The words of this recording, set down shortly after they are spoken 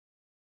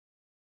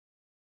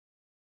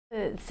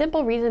The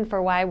simple reason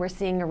for why we're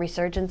seeing a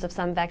resurgence of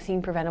some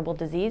vaccine-preventable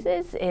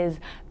diseases is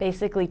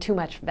basically too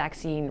much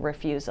vaccine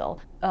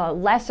refusal. A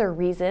lesser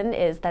reason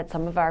is that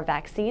some of our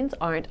vaccines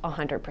aren't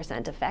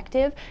 100%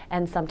 effective,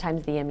 and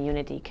sometimes the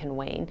immunity can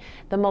wane.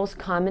 The most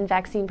common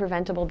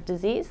vaccine-preventable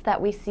disease that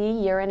we see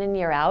year in and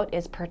year out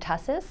is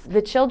pertussis.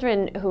 The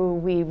children who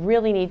we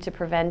really need to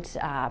prevent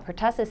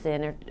pertussis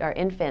in are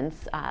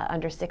infants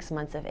under 6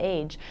 months of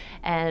age,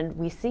 and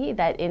we see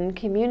that in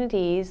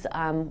communities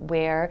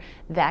where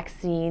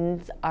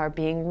vaccines are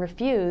being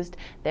refused,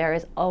 there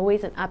is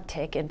always an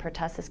uptick in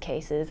pertussis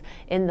cases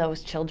in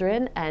those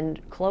children,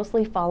 and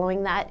closely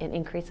following that, an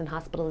increase in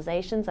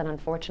hospitalizations and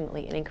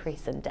unfortunately an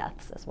increase in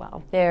deaths as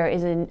well. There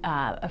is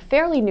a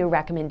fairly new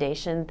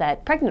recommendation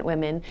that pregnant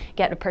women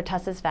get a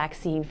pertussis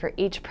vaccine for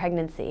each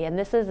pregnancy, and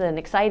this is an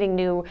exciting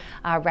new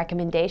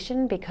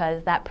recommendation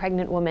because that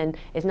pregnant woman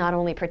is not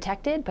only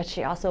protected, but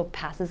she also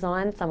passes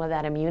on some of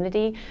that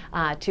immunity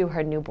to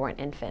her newborn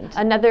infant.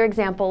 Another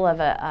example of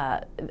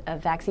a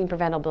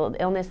vaccine-preventable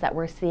illness that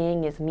we're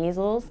seeing is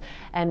measles,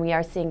 and we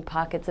are seeing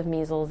pockets of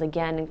measles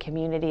again in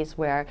communities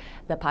where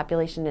the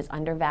population is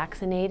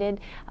under-vaccinated.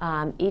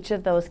 Each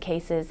of those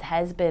cases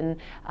has been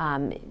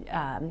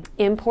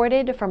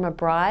imported from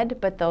abroad,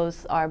 but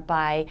those are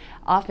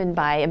often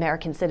by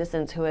American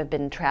citizens who have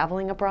been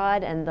traveling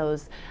abroad, and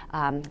those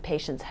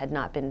patients had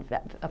not been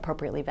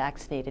appropriately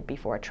vaccinated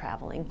before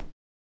traveling.